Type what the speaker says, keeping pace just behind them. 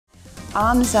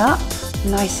Arms up,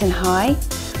 nice and high.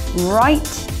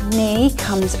 Right knee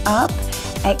comes up,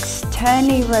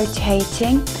 externally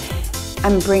rotating,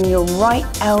 and bring your right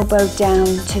elbow down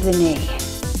to the knee.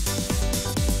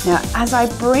 Now, as I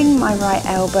bring my right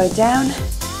elbow down,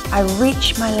 I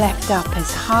reach my left up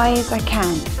as high as I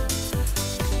can.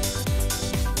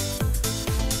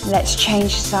 Let's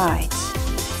change sides.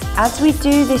 As we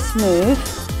do this move,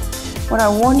 what I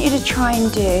want you to try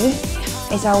and do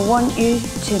is I want you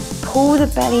to pull the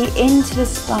belly into the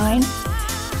spine,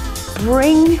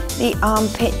 bring the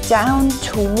armpit down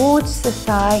towards the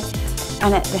thigh,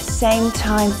 and at the same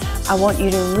time, I want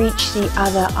you to reach the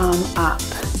other arm up.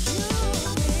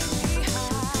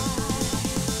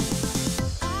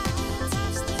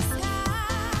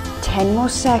 Ten more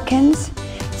seconds.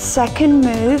 Second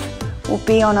move will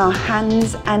be on our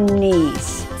hands and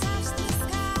knees.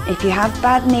 If you have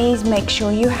bad knees, make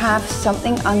sure you have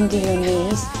something under your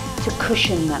knees to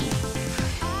cushion them.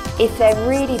 If they're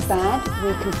really bad,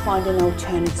 we can find an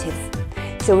alternative.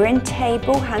 So we're in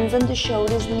table, hands under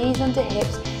shoulders, knees under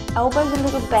hips, elbows a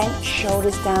little bent,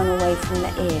 shoulders down away from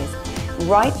the ears.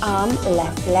 Right arm,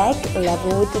 left leg,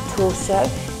 level with the torso,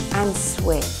 and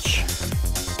switch.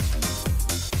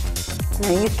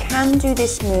 Now you can do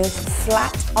this move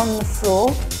flat on the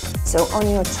floor, so on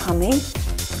your tummy.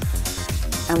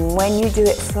 And when you do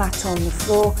it flat on the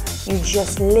floor, you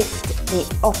just lift the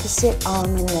opposite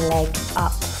arm and the leg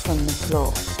up from the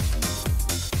floor.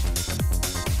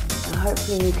 Now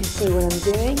hopefully you can see what I'm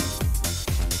doing.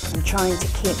 I'm trying to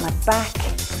keep my back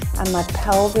and my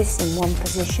pelvis in one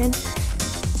position,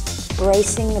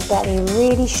 bracing the belly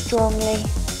really strongly.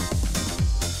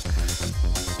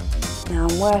 Now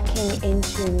I'm working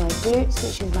into my glutes,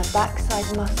 which is my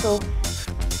backside muscle,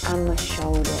 and my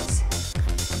shoulders.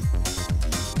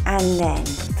 And then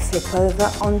flip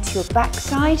over onto your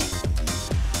backside.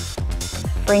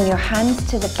 Bring your hands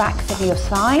to the backs of your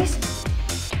thighs,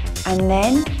 and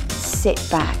then sit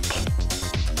back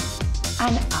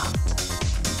and up,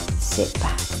 sit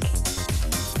back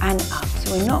and up.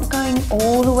 So we're not going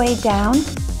all the way down,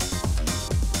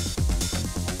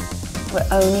 we're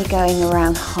only going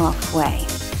around halfway.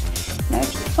 Now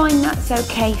if you find that's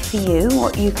okay for you,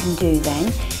 what you can do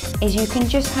then is you can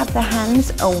just have the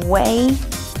hands away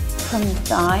from the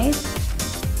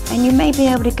thighs, and you may be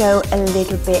able to go a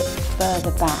little bit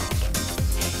further back.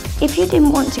 If you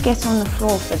didn't want to get on the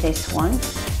floor for this one,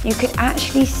 you could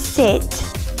actually sit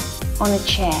on a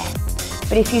chair.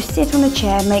 But if you sit on a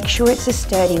chair, make sure it's a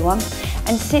sturdy one,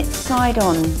 and sit side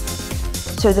on.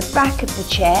 So the back of the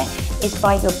chair is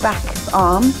by your back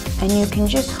arm, and you can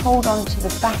just hold on to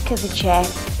the back of the chair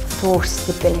for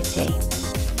stability.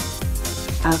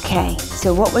 Okay,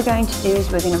 so what we're going to do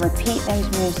is we're going to repeat those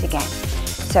moves again.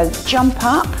 So jump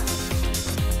up,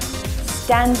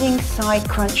 standing side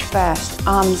crunch first,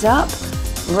 arms up,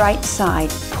 right side,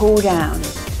 pull down.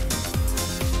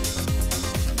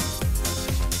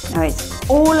 Now it's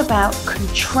all about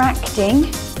contracting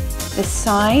the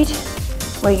side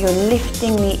where you're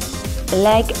lifting the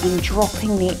leg and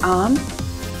dropping the arm,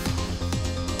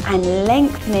 and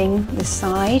lengthening the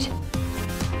side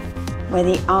where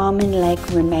the arm and leg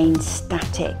remain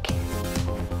static.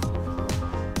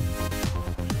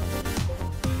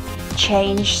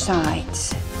 Change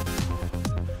sides.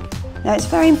 Now it's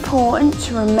very important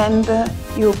to remember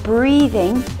your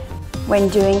breathing when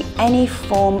doing any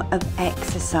form of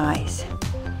exercise.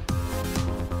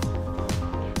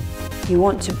 You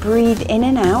want to breathe in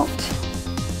and out,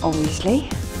 obviously.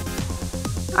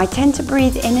 I tend to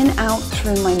breathe in and out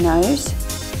through my nose,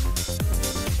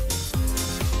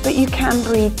 but you can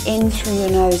breathe in through your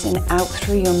nose and out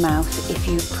through your mouth if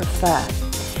you prefer.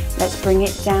 Let's bring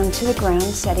it down to the ground,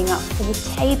 setting up for the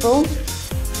table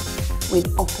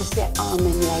with opposite arm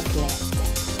and leg lift.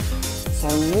 So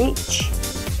reach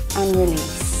and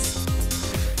release.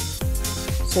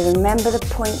 So remember the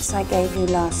points I gave you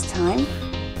last time,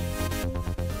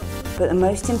 but the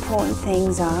most important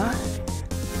things are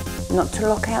not to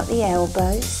lock out the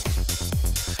elbows,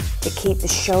 to keep the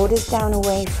shoulders down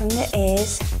away from the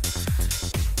ears,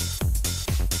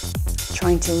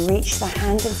 trying to reach the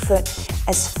hand and foot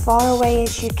as far away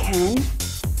as you can,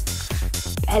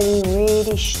 belly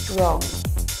really strong.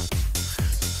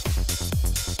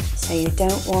 So you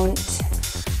don't want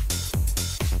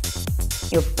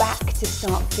your back to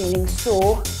start feeling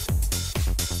sore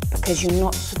because you're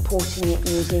not supporting it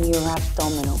using your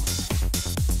abdominals.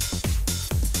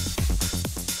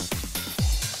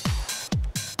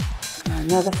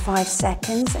 Another 5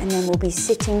 seconds, and then we'll be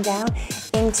sitting down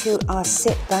into our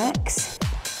sit backs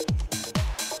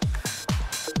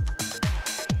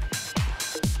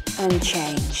and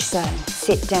change. So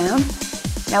sit down,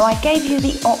 Now I gave you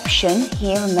the option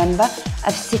here, remember,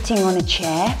 of sitting on a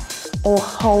chair or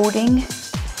holding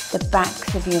the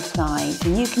backs of your thighs,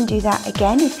 and you can do that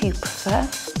again if you prefer.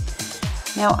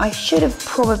 Now I should have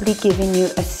probably given you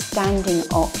a standing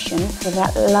option for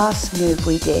that last move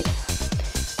we did.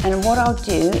 And what I'll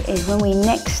do is when we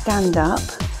next stand up,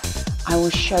 I will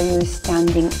show you a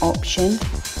standing option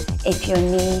if your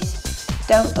knees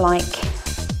don't like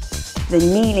the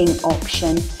kneeling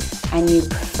option and you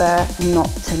prefer not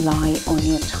to lie on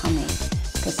your tummy,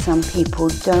 because some people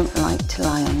don't like to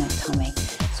lie on their tummy.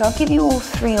 So I'll give you all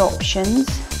three options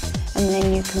and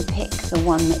then you can pick the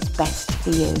one that's best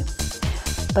for you.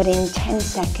 But in 10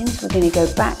 seconds, we're going to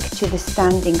go back to the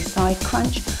standing side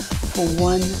crunch for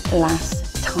one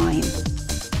last time.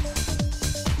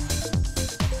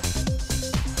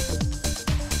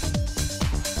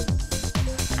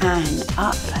 And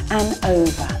up and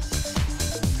over.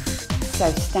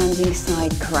 So standing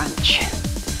side crunch.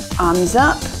 Arms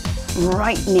up,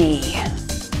 right knee.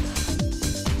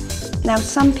 Now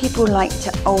some people like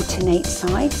to alternate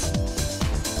sides,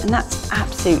 and that's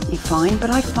absolutely fine, but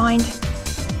I find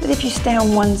that if you stay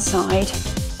on one side,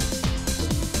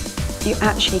 you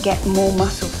actually get more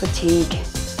muscle fatigue.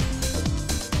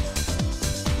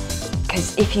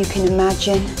 Because if you can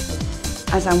imagine,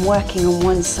 as I'm working on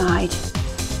one side,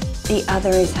 the other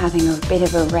is having a bit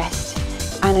of a rest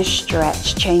and a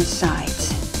stretch, change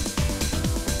sides.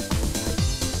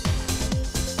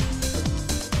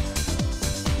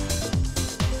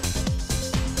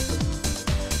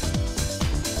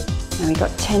 Now we've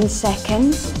got 10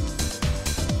 seconds.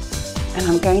 And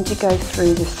I'm going to go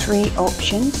through the three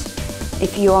options.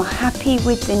 If you are happy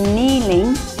with the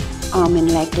kneeling arm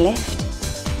and leg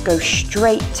lift, go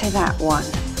straight to that one.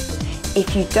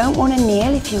 If you don't want to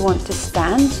kneel, if you want to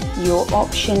stand, your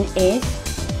option is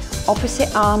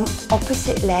opposite arm,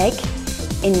 opposite leg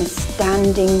in the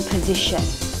standing position.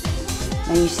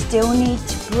 Now you still need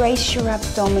to brace your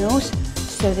abdominals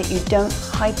so that you don't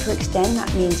hyperextend,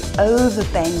 that means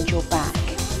overbend your back.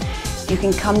 You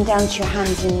can come down to your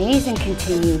hands and knees and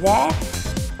continue there,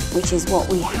 which is what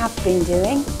we have been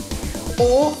doing.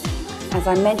 Or, as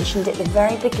I mentioned at the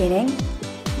very beginning,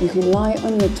 you can lie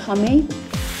on your tummy,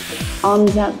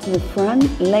 arms out to the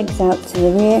front, legs out to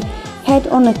the rear, head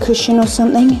on a cushion or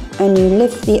something, and you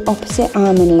lift the opposite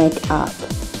arm and leg up,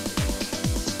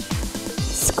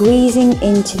 squeezing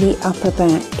into the upper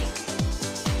back.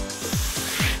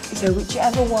 So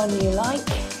whichever one you like,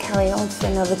 carry on for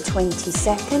another 20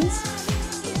 seconds.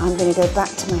 I'm going to go back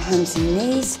to my hands and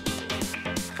knees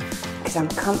because I'm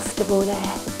comfortable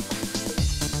there.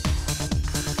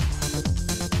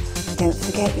 Don't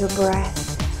forget your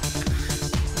breath.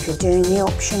 If you're doing the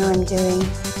option I'm doing,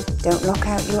 don't lock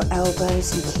out your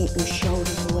elbows and keep your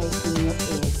shoulders away from your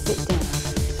ears. Sit down.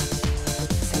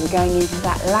 So we're going into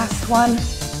that last one,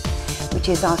 which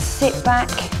is our sit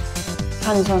back.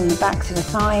 Hands on the backs of the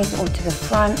thighs or to the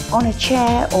front, on a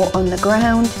chair or on the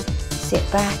ground. Sit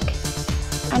back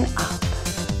and up.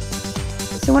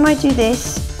 So when I do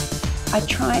this, I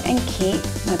try and keep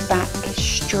my back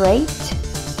straight.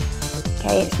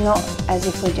 Okay, it's not as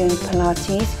if we're doing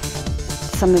Pilates.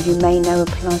 Some of you may know a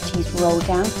Pilates roll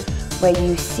down where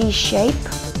you C-shape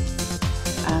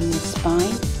the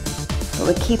spine, but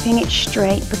we're keeping it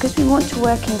straight because we want to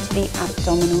work into the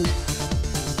abdominals,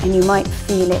 and you might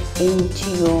feel it into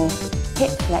your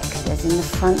hip flexors in the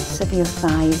fronts of your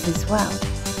thighs as well.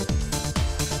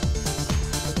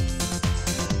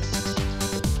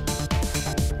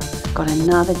 Got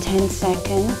another 10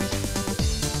 seconds.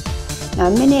 Now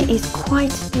a minute is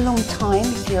quite a long time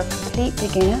if you're a complete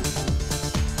beginner.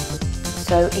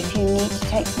 So if you need to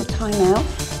take some time out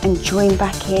and join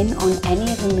back in on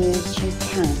any of the moves, you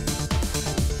can.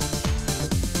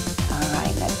 All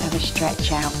right, let's have a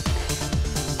stretch out.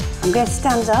 I'm going to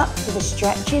stand up for the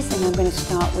stretches and I'm going to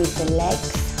start with the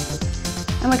legs.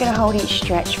 And we're going to hold each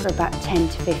stretch for about 10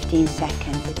 to 15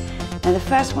 seconds. Now the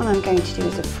first one I'm going to do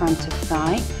is the front of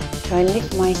thigh. So I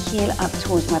lift my heel up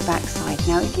towards my backside.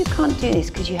 Now if you can't do this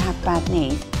because you have bad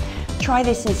knees, try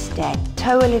this instead.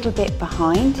 Toe a little bit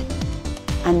behind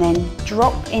and then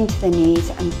drop into the knees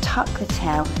and tuck the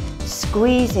tail,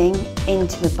 squeezing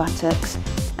into the buttocks,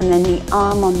 and then the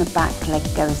arm on the back leg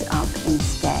goes up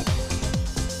instead.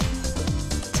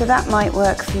 So that might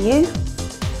work for you,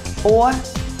 or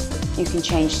you can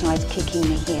change sides, kicking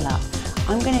the heel up.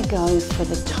 I'm going to go for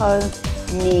the toe,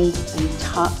 knee and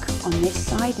tuck on this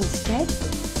side instead,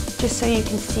 just so you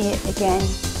can see it again,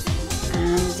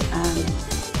 and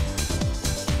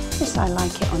just I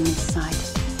like it on this side.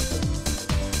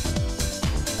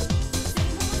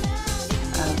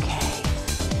 Okay,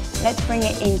 Let's bring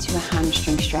it into a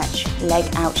hamstring stretch. Leg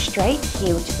out straight,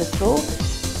 heel to the floor.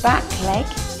 Back leg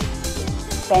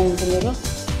bends a little,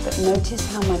 but notice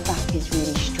how my back is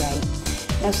really straight.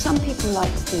 Now some people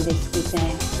like to do this with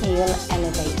their heel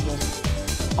elevated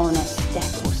on a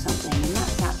step or something, and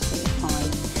that's absolutely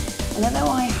fine. And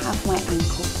although I have my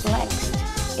ankle flexed,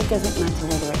 it doesn't matter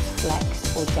whether it's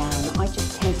flexed or down. I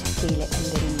just tend to feel it a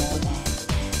little more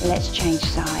there. Let's change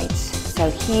sides. So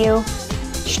heel,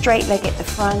 straight leg at the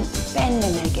front, bend the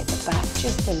leg at the back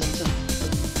just a little.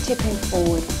 Tipping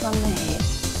forward from the hip,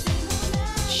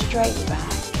 straight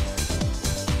back.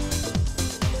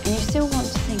 And you still want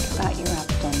to think about your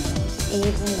abdominals,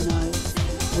 even though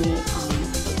we aren't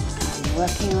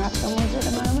working our abdominals at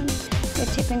the moment.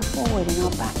 We're tipping forward and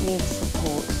our back needs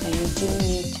support, so you do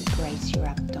need to brace your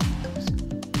abdominals.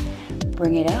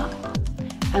 Bring it up,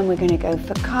 and we're going to go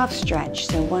for calf stretch.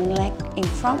 So one leg in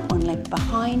front, one leg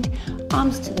behind,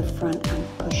 arms to the front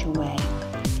and push away.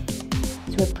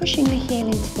 So we're pushing the heel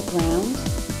into the ground,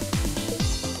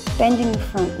 bending the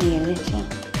front knee a little.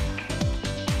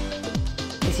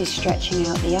 This is stretching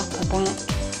out the upper back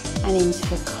and into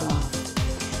the calf.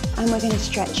 And we're going to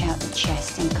stretch out the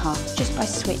chest and calf just by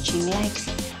switching legs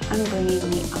and bringing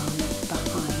the arms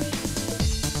behind.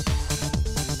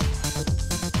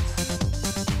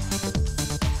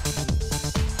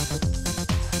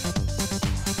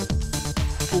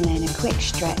 And then a quick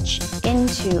stretch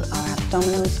into our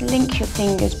abdominals. Link your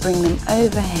fingers, bring them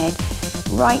overhead.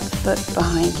 Right foot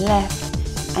behind left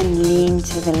and lean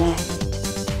to the left.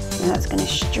 Now that's going to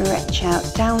stretch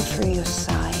out down through your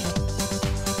side.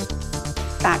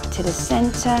 Back to the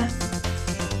center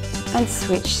and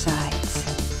switch sides.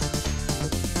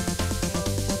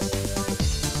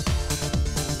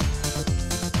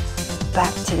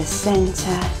 Back to the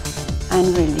center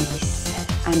and release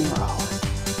and roll.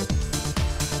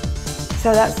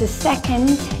 So that's the second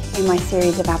in my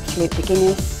series of Absolute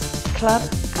Beginners Club.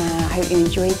 I hope you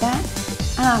enjoyed that,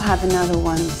 and I'll have another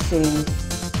one soon.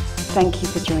 Thank you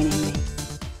for joining me.